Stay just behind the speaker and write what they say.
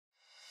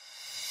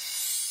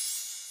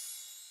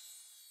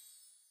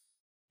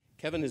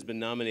Kevin has been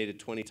nominated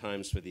 20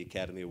 times for the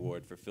Academy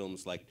Award for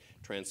films like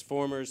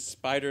Transformers,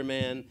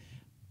 Spider-Man,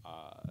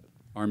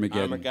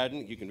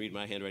 Armageddon. You can read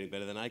my handwriting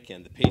better than I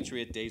can. The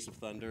Patriot, Days of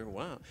Thunder.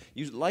 Wow,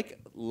 you like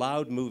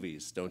loud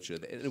movies, don't you?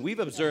 And we've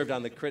observed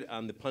on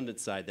the pundit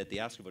side that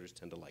the Oscar voters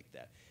tend to like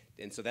that,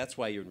 and so that's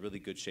why you're in really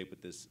good shape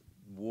with this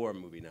war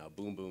movie now.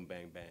 Boom, boom,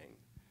 bang, bang.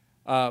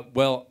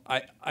 Well,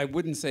 I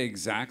wouldn't say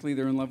exactly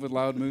they're in love with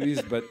loud movies,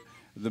 but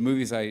the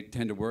movies I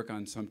tend to work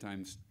on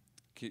sometimes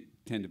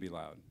tend to be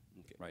loud.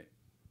 Okay. Right.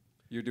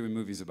 You're doing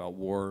movies about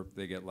war,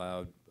 they get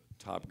loud.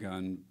 Top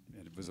Gun,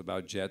 it was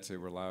about jets, they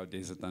were loud.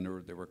 Days of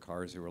Thunder, there were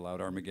cars, they were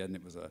loud. Armageddon,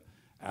 it was an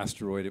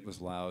asteroid, it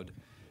was loud.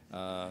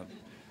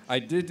 I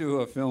did do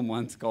a film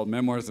once called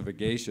Memoirs of a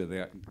Geisha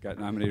that got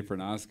nominated for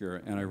an Oscar,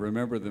 and I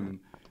remember them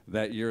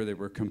that year, they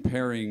were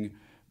comparing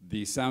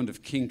the sound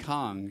of King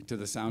Kong to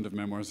the sound of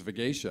Memoirs of a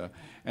Geisha.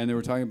 And they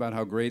were talking about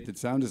how great the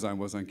sound design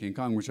was on King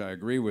Kong, which I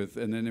agree with.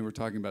 And then they were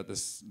talking about the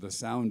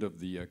sound of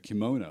the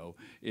kimono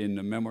in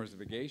Memoirs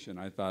of a Geisha. And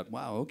I thought,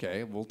 wow,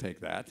 okay, we'll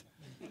take that.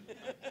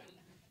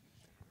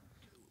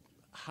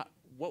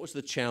 What was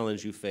the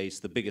challenge you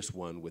faced, the biggest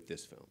one with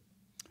this film?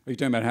 Are you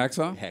talking about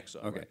Hacksaw?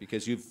 Hacksaw, okay. Right,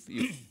 because you've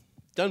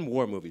done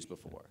war movies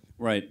before.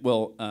 Right.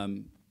 Well,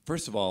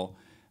 first of all,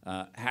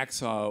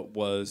 Hacksaw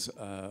was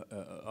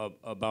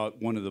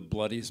about one of the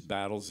bloodiest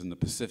battles in the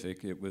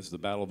Pacific. It was the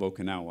Battle of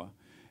Okinawa,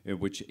 in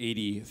which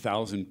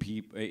 80,000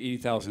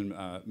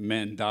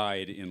 men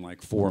died in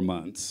like 4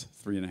 months,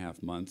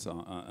 3.5 months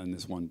on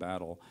this one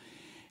battle.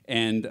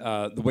 And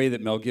the way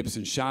that Mel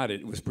Gibson shot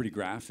it was pretty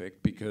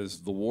graphic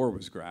because the war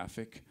was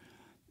graphic.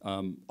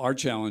 Our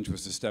challenge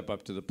was to step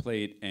up to the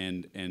plate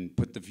and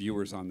put the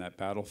viewers on that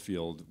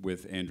battlefield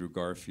with Andrew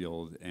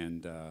Garfield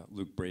and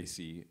Luke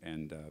Bracey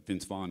and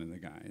Vince Vaughn and the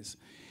guys.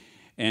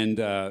 And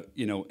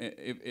you know,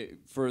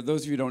 for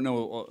those of you who don't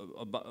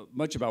know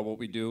much about what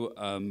we do,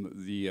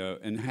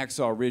 in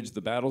Hacksaw Ridge,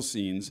 the battle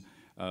scenes,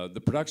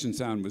 the production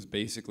sound was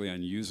basically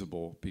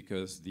unusable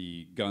because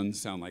the guns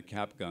sound like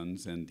cap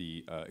guns and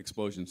the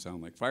explosions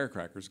sound like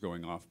firecrackers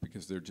going off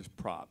because they're just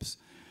props.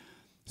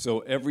 So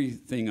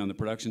everything on the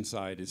production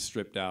side is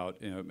stripped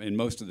out, and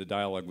most of the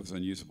dialogue was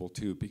unusable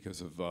too because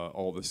of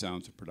all the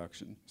sounds of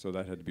production. So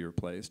that had to be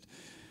replaced.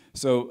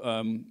 So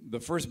the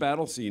first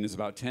battle scene is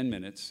about 10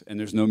 minutes, and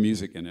there's no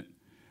music in it.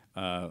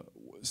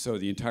 So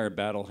the entire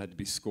battle had to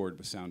be scored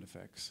with sound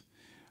effects,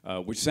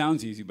 which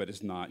sounds easy, but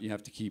it's not. You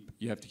have to keep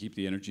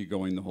the energy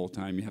going the whole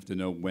time. You have to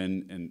know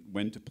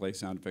when to play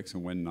sound effects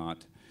and when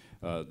not.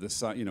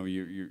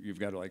 You've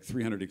got like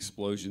 300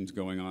 explosions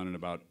going on and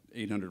about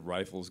 800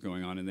 rifles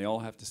going on, and they all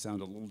have to sound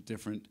a little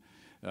different,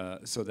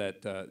 so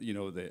that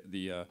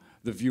the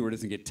viewer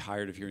doesn't get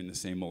tired of hearing the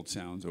same old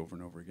sounds over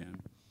and over again.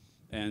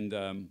 And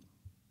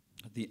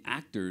the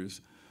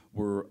actors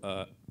were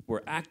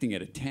acting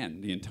at a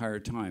 10 the entire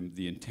time.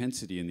 The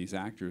intensity in these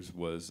actors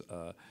was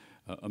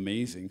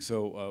amazing.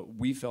 So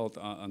we felt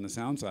on the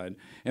sound side.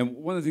 And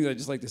one of the things I'd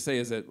just like to say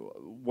is that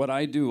what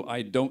I do,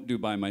 I don't do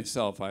by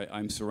myself.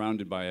 I'm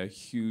surrounded by a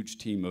huge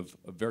team of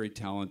very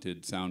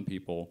talented sound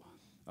people.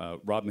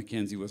 Rob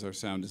McKenzie was our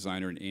sound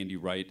designer, and Andy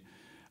Wright.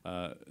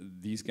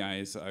 These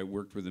guys, I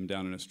worked with them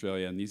down in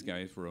Australia, and these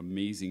guys were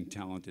amazing,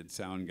 talented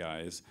sound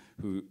guys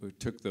who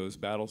took those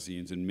battle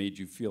scenes and made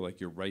you feel like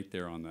you're right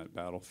there on that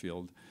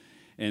battlefield.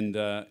 And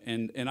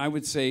I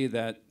would say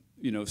that,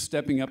 you know,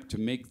 stepping up to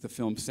make the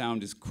film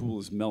sound as cool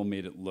as Mel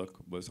made it look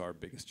was our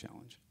biggest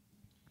challenge.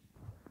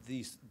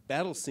 These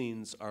battle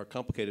scenes are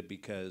complicated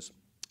because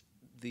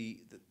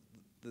the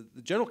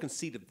general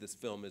conceit of this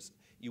film is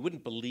you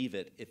wouldn't believe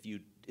it if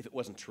it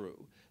wasn't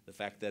true. The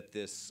fact that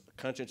this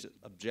conscientious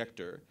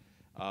objector,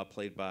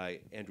 played by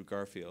Andrew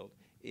Garfield,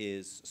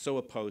 is so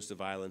opposed to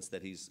violence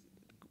that he's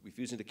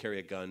refusing to carry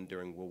a gun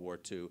during World War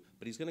II,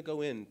 but he's going to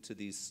go into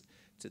these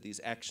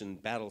action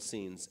battle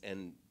scenes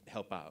and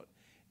help out.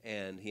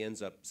 And he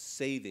ends up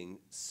saving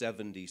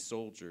 70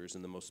 soldiers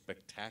in the most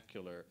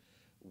spectacular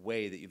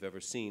way that you've ever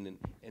seen.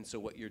 And so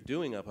what you're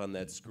doing up on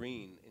that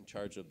screen in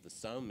charge of the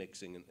sound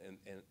mixing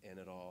and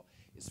it all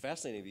is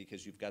fascinating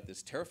because you've got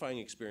this terrifying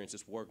experience,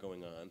 this war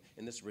going on,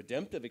 and this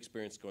redemptive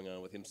experience going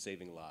on with him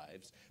saving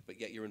lives,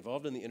 but yet you're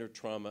involved in the inner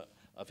trauma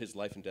of his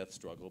life and death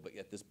struggle, but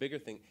yet this bigger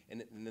thing,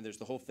 and then there's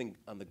the whole thing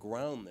on the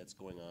ground that's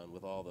going on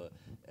with all the,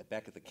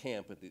 back at the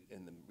camp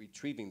and the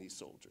retrieving these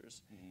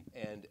soldiers.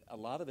 Mm-hmm. And a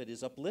lot of it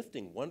is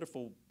uplifting,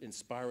 wonderful,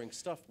 inspiring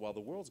stuff while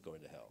the world's going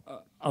to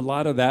hell. A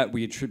lot of that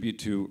we attribute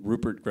to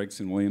Rupert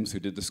Gregson-Williams, who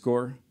did the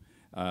score.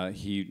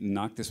 He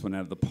knocked this one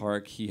out of the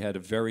park. He had a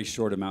very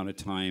short amount of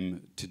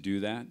time to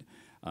do that.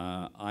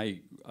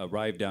 I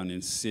arrived down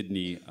in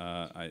Sydney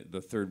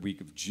the third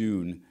week of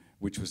June,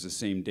 which was the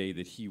same day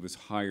that he was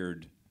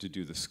hired to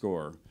do the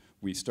score.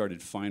 We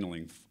started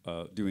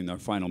doing our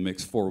final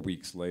mix 4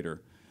 weeks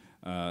later.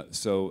 You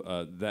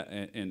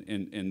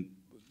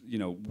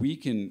know, we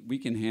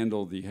can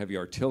handle the heavy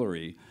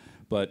artillery,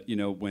 but you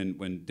know,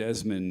 when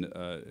Desmond,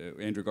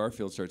 Andrew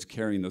Garfield starts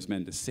carrying those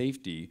men to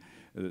safety,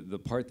 the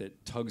part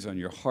that tugs on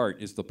your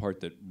heart is the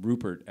part that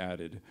Rupert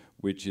added,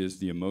 which is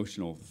the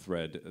emotional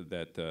thread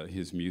that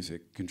his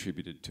music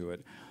contributed to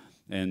it.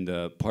 And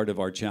part of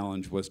our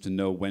challenge was to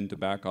know when to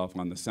back off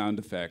on the sound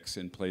effects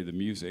and play the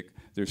music.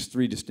 There's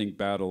 3 distinct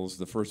battles.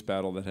 The first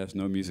battle that has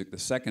no music, the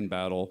second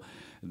battle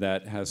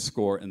that has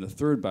score, and the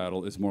third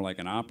battle is more like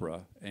an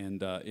opera.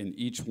 And in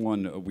each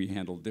one we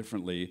handled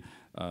differently.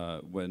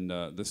 When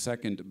the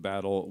second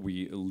battle,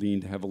 we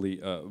leaned heavily,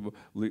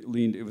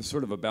 it was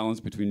sort of a balance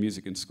between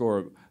music and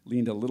score,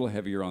 leaned a little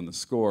heavier on the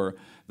score.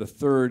 The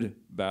third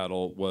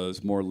battle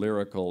was more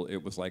lyrical. It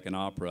was like an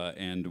opera,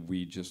 and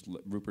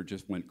Rupert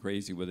just went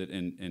crazy with it,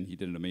 and he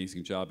did an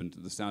amazing job. And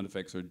the sound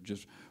effects are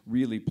just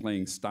really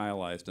playing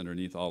stylized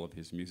underneath all of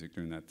his music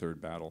during that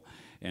third battle.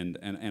 And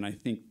I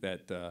think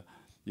that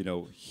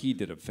he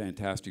did a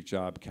fantastic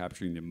job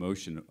capturing the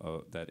emotion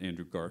that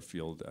Andrew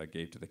Garfield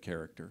gave to the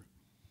character.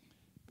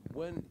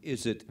 When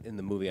is it in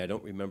the movie, I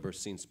don't remember a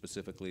scene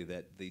specifically,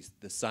 that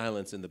the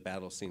silence in the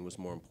battle scene was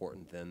more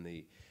important than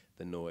the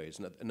noise?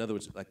 In other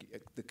words, like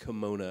the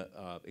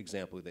kimono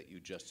example that you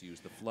just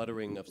used, the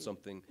fluttering of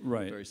something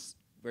very,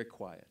 very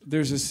quiet.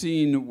 There's a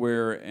scene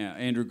where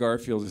Andrew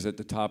Garfield is at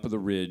the top of the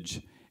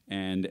ridge,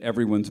 and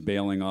everyone's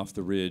bailing off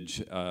the ridge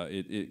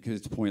because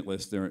it's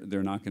pointless.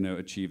 They're not going to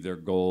achieve their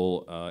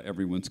goal.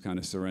 Everyone's kind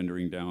of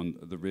surrendering down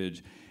the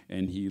ridge.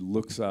 And he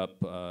looks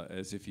up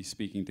as if he's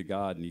speaking to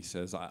God, and he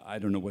says, I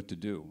don't know what to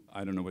do.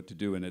 I don't know what to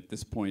do. And at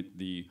this point,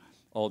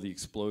 all the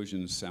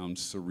explosions sound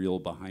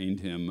surreal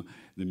behind him.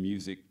 The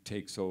music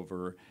takes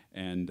over,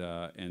 and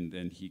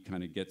then he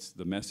kind of gets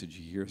the message.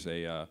 He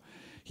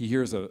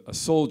hears a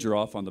soldier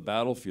off on the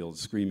battlefield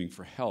screaming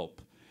for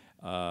help.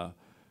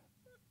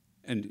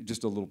 And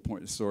just a little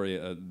story,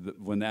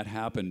 when that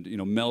happened,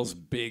 Mel's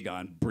big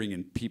on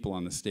bringing people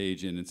on the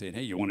stage in and saying,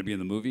 hey, you want to be in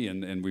the movie?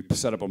 And we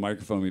set up a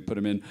microphone, we put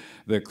him in.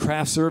 The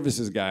craft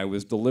services guy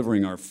was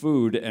delivering our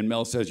food, and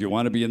Mel says, you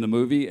want to be in the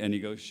movie? And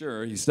he goes,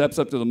 sure. He steps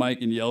up to the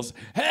mic and yells,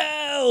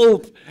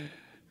 help!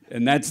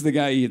 And that's the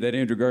guy that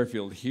Andrew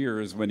Garfield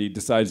hears when he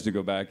decides to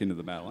go back into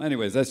the battle.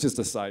 Anyways, that's just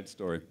a side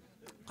story.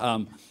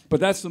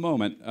 But that's the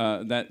moment.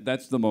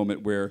 That's the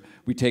moment where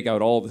we take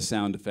out all the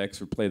sound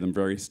effects, we play them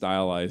very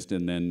stylized,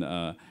 and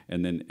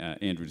then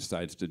Andrew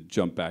decides to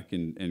jump back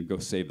and go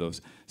save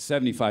those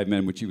 75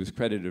 men, which he was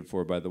credited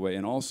for, by the way.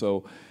 And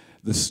also,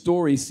 the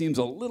story seems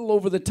a little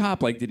over the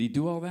top. Like, did he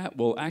do all that?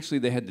 Well, actually,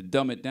 they had to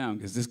dumb it down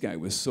because this guy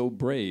was so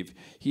brave.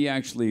 He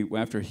actually,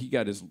 after he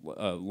got his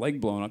leg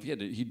blown off,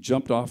 he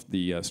jumped off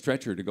the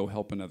stretcher to go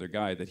help another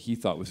guy that he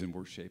thought was in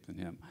worse shape than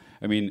him.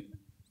 I mean,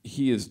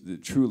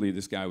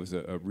 this guy was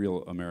a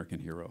real American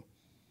hero.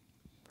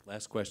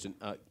 Last question.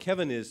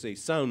 Kevin is a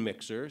sound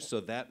mixer,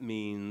 so that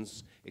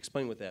means,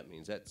 explain what that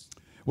means.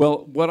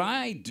 Well, what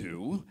I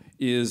do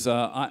is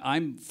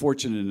I'm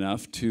fortunate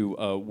enough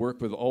to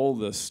work with all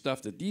the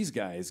stuff that these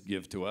guys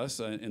give to us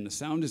and the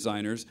sound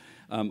designers.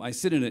 I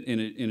sit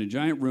in a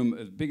giant room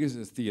as big as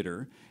a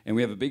theater, and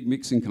we have a big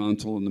mixing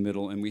console in the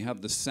middle, and we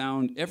have the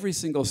sound. Every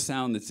single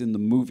sound that's in the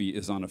movie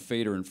is on a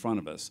fader in front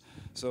of us.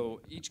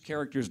 So each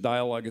character's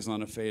dialogue is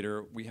on a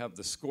fader. We have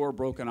the score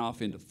broken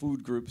off into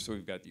food groups, so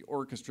we've got the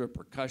orchestra,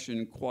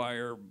 percussion,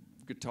 choir,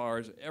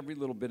 guitars, every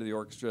little bit of the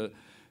orchestra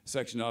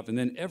sectioned off, and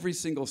then every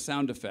single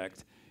sound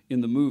effect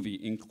in the movie,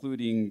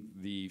 including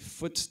the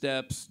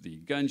footsteps, the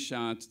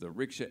gunshots, the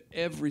rickshaw,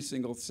 every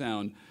single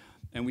sound.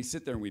 And we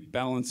sit there and we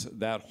balance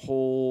that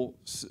whole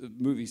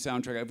movie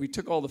soundtrack. If we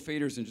took all the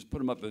faders and just put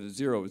them up at a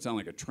 0, it would sound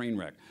like a train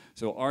wreck.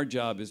 So our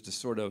job is to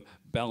sort of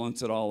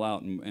balance it all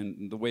out.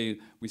 And the way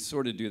we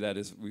sort of do that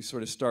is we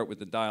sort of start with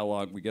the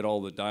dialogue. We get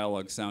all the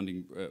dialogue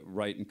sounding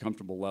right and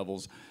comfortable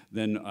levels.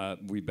 Then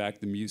we back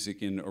the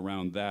music in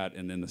around that,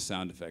 and then the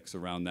sound effects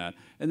around that.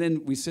 And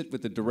then we sit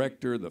with the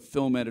director, the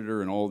film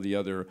editor, and all the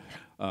other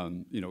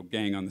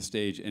gang on the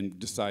stage and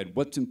decide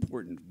what's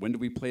important. When do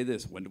we play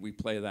this? When do we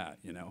play that?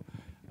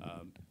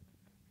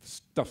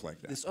 Stuff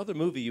like that. This other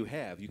movie you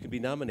can be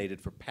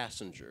nominated for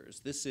Passengers.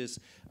 This is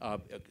a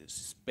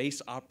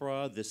space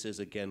opera. This is,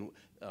 again,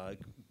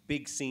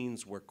 big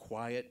scenes where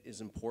quiet is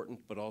important,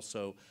 but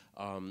also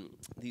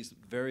these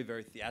very,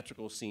 very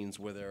theatrical scenes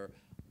where they're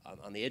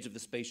on the edge of the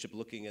spaceship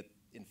looking at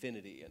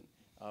infinity.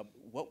 And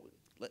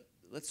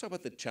let's talk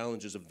about the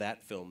challenges of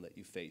that film that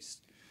you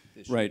faced.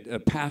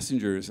 Right,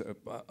 Passengers,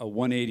 a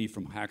 180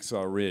 from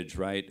Hacksaw Ridge,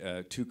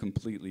 right? 2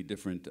 completely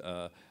different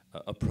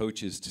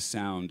approaches to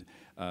sound.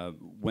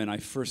 When I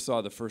first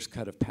saw the first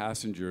cut of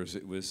Passengers,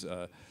 it was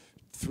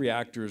 3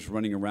 actors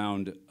running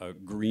around a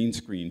green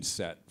screen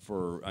set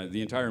for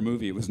the entire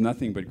movie. It was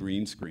nothing but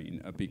green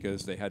screen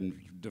because they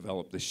hadn't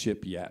developed the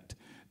ship yet.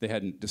 They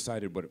hadn't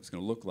decided what it was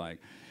going to look like.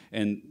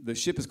 And the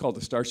ship is called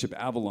the Starship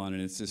Avalon,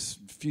 and it's this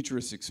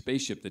futuristic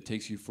spaceship that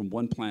takes you from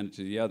one planet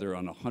to the other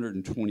on a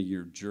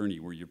 120-year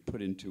journey where you're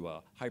put into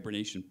a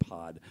hibernation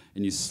pod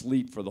and you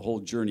sleep for the whole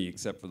journey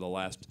except for the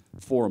last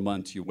 4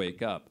 months you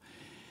wake up.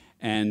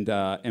 And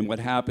what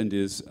happened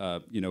is,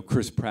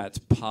 Chris Pratt's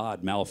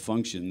pod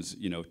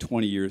malfunctions,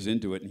 20 years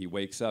into it, and he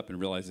wakes up and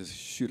realizes,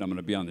 shoot, I'm going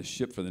to be on this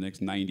ship for the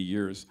next 90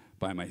 years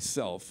by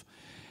myself.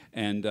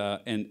 And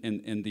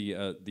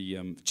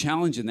the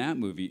challenge in that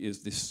movie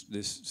is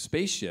this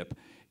spaceship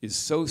is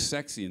so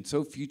sexy and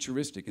so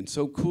futuristic and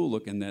so cool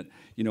looking that,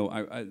 you know,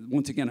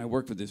 once again, I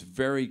worked with this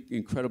very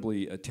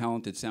incredibly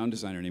talented sound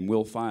designer named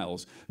Will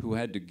Files, who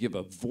had to give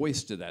a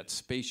voice to that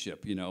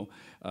spaceship, you know.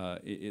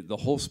 The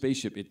whole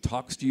spaceship, it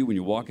talks to you when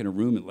you walk in a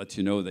room, it lets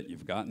you know that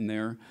you've gotten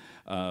there.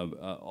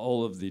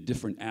 All of the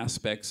different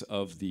aspects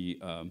of the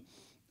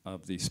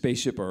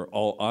spaceship are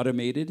all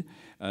automated.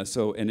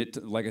 And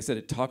like I said,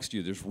 it talks to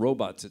you. There's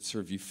robots that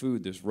serve you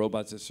food. There's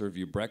robots that serve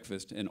you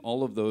breakfast. And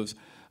all of those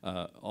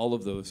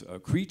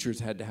creatures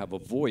had to have a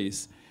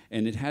voice,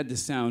 and it had to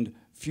sound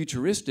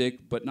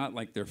futuristic, but not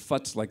like they're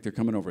futs, like they're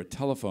coming over a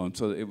telephone.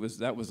 So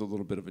that was a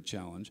little bit of a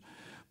challenge.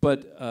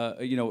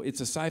 But you know, it's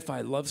a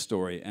sci-fi love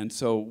story, and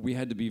so we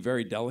had to be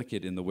very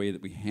delicate in the way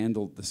that we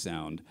handled the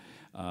sound.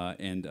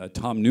 And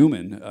Tom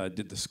Newman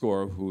did the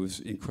score, who's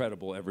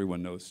incredible.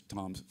 Everyone knows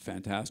Tom's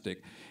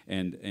fantastic,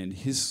 and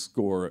his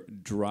score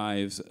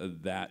drives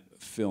that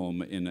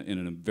film in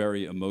a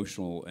very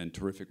emotional and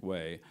terrific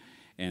way.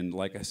 And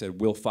like I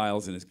said, Will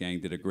Files and his gang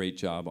did a great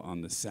job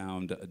on the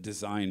sound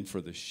design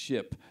for the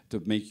ship to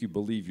make you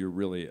believe you're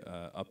really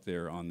up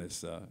there on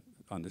this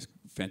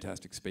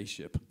fantastic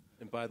spaceship.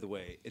 And by the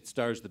way, it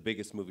stars the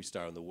biggest movie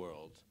star in the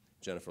world,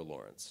 Jennifer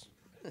Lawrence.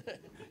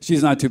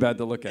 She's not too bad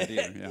to look at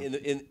either.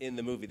 Yeah. In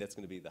the movie that's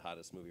going to be the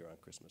hottest movie around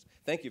Christmas.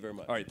 Thank you very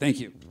much. All right, thank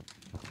you.